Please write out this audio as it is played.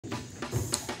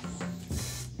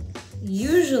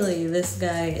Usually this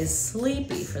guy is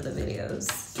sleepy for the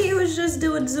videos. He was just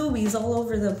doing zoomies all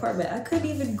over the apartment. I couldn't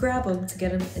even grab him to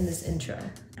get him in this intro.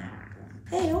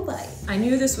 Hey, don't bite. I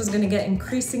knew this was gonna get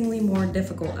increasingly more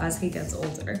difficult as he gets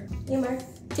older. Humor.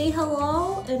 Say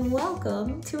hello and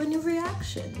welcome to a new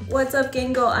reaction. What's up,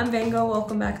 Gango? I'm Vango.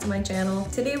 Welcome back to my channel.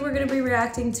 Today we're gonna be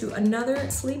reacting to another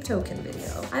sleep token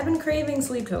video. I've been craving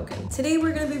sleep token. Today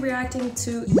we're gonna be reacting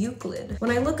to Euclid.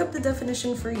 When I look up the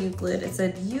definition for Euclid, it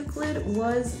said Euclid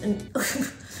was an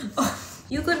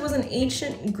Euclid was an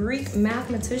ancient Greek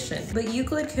mathematician, but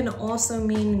Euclid can also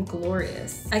mean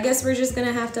glorious. I guess we're just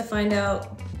gonna have to find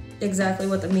out exactly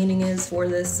what the meaning is for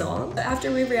this song.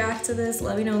 After we react to this,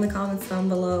 let me know in the comments down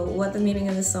below what the meaning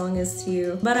of this song is to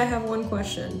you. But I have one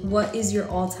question. What is your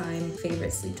all-time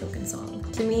favorite sleep token song?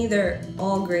 To me, they're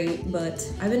all great, but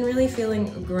I've been really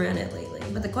feeling Granite lately.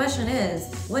 But the question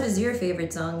is, what is your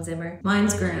favorite song, Zimmer?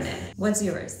 Mine's Granite. What's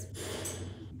yours?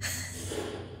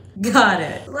 Got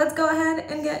it. Let's go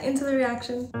ahead and get into the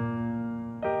reaction.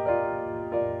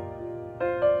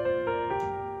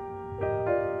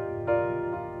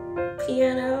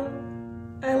 Piano.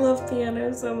 I love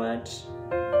piano so much.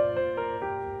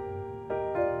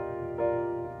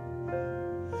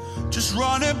 Just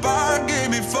run it back, give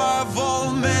me 5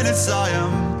 whole minutes. I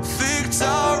am thick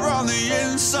on the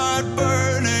inside,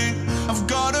 burning. I've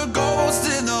got a ghost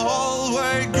in the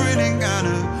hallway, grinning, and a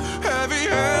heavy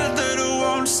head that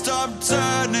won't stop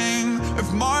turning.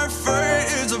 If my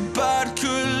fate is a bad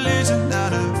collision,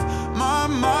 and if my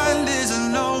mind is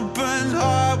an open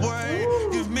highway,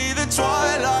 give me the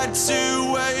twilight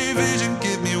two-way vision.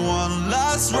 Give me one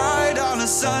last ride on a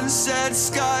sunset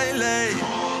skylake.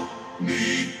 Call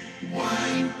me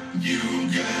when you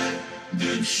get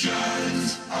the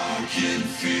chance. I can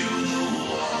feel the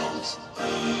walls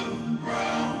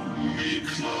around me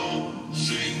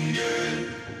closing in.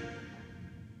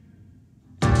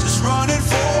 Just running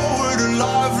forward,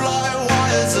 alive like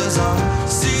wires, as I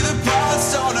see the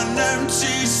past on an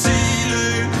empty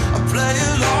ceiling. I play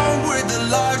along with the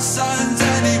life signs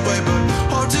anyway, but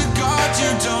hope to God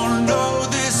you don't know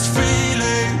this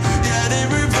feeling. Yet in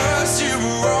reverse you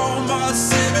were all my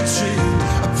symmetry.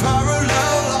 A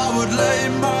parallel I would lay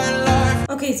my life.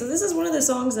 Okay, so this is one of the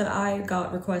songs that I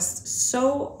got requests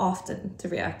so often to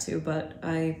react to, but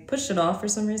I pushed it off for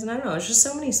some reason. I don't know, it's just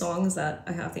so many songs that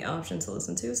I have the option to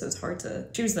listen to, so it's hard to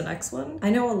choose the next one. I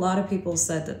know a lot of people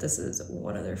said that this is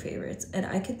one of their favorites, and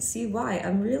I could see why.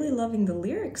 I'm really loving the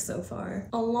lyrics so far.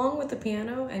 Along with the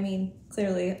piano, I mean,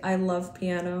 clearly I love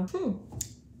piano.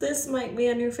 This might be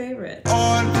a new favorite. So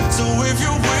if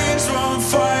your wings won't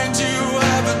find you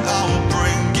heaven, I will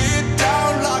bring it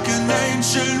down like an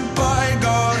ancient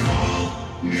bygone. Call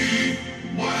me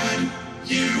when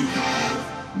you have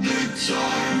the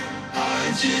time.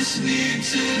 I just need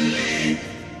to leave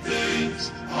this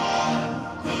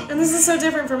heart. And this is so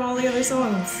different from all the other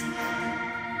songs.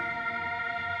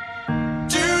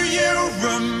 Do you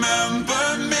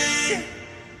remember me?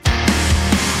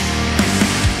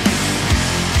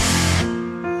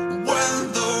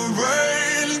 When the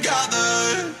rain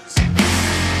gathers,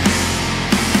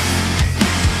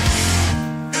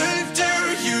 and do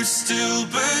you still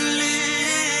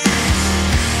believe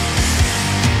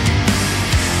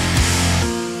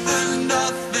that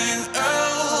nothing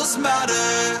else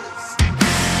matters?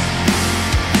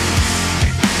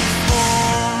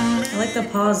 I like the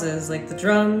pauses, like the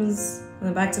drums, and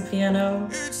then back to piano.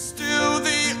 It's still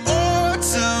the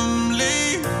autumn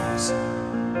leaves,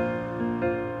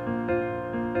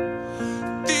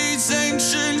 these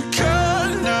ancient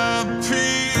canopies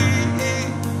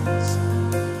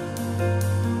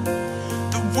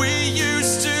that we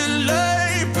used to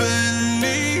lay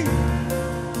beneath.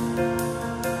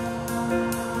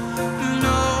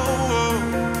 No,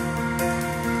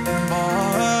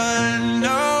 but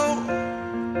no,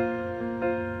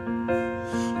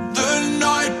 the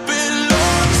night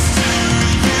belongs to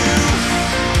you.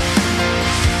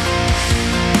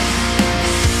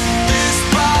 This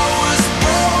power's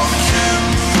broken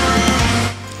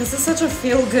through. This is such a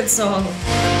feel-good song.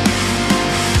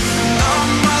 I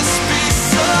must be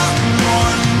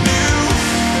someone new.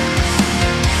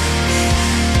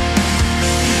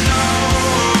 No,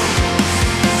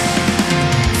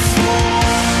 for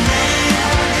me,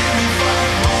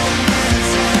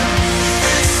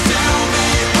 it's still the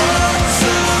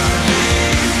autumn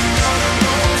leaves.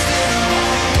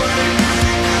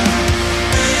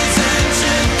 These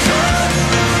ancient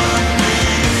canopies.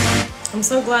 I'm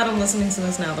so glad I'm listening to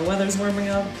this now. The weather's warming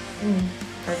up.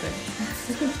 Perfect.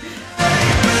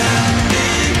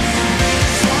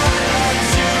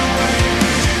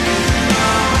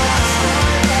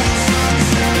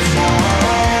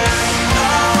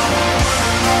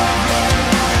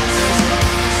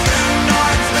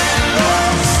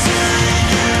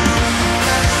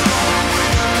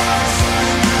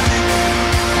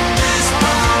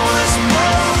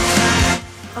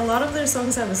 lot of their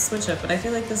songs have a switch up, but I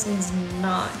feel like this one's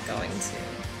not going to.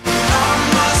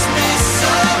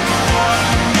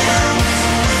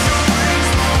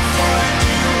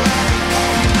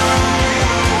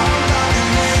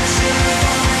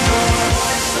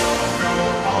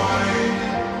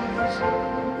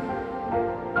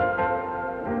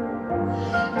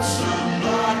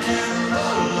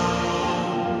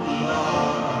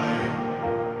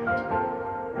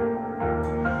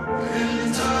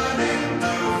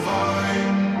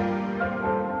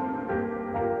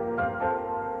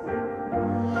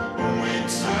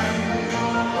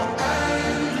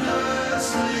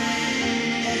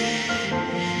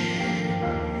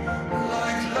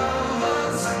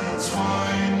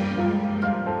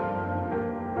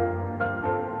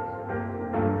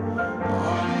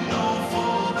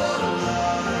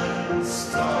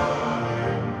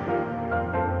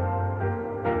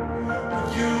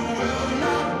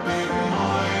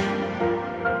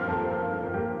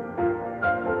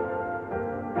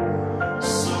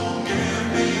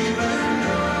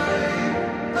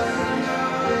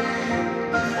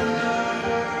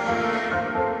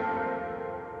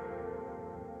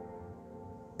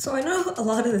 So I know a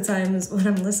lot of the times when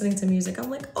I'm listening to music,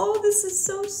 I'm like, oh, this is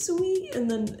so sweet. And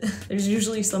then there's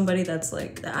usually somebody that's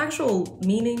like, the actual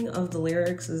meaning of the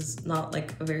lyrics is not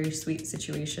like a very sweet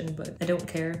situation, but I don't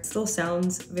care. It still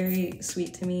sounds very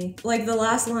sweet to me. Like the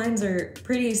last lines are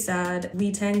pretty sad.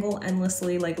 We tangle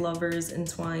endlessly like lovers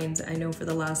entwined. I know for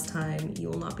the last time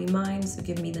you will not be mine. So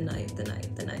give me the night, the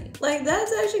night, the night. Like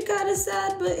that's actually kind of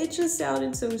sad, but it just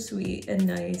sounded so sweet and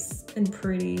nice and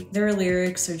pretty. Their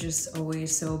lyrics are just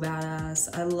always so badass.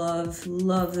 I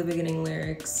love the beginning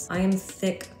lyrics. I am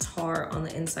thick tar on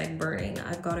the inside burning.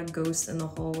 I've got a ghost in the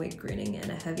hallway grinning and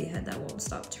a heavy head that won't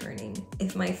stop turning.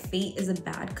 If my fate is a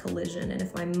bad collision and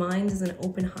if my mind is an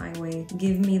open highway,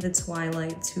 give me the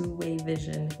twilight two-way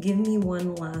vision. Give me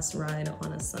one last ride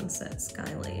on a sunset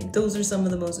skylane. Those are some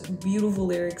of the most beautiful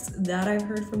lyrics that I've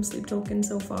heard from Sleep Token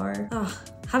so far.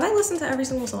 Have I listened to every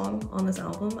single song on this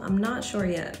album? I'm not sure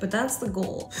yet, but that's the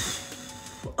goal.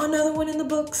 Another one in the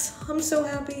books. I'm so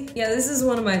happy. Yeah, this is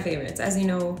one of my favorites. As you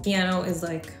know, piano is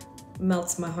like,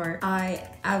 melts my heart. I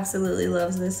absolutely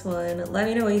love this one. Let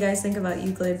me know what you guys think about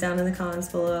Euclid down in the comments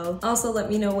below. Also, let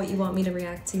me know what you want me to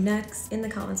react to next in the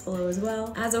comments below as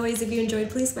well. As always, if you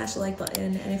enjoyed, please smash the like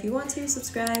button. And if you want to,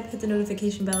 subscribe, hit the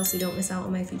notification bell so you don't miss out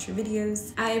on my future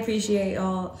videos. I appreciate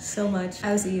y'all so much.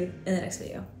 I will see you in the next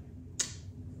video.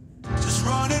 Just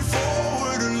running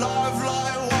forward, alive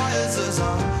like wires as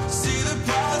I see the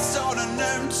past on an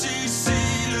empty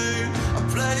ceiling. I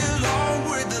play along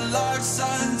with the life side.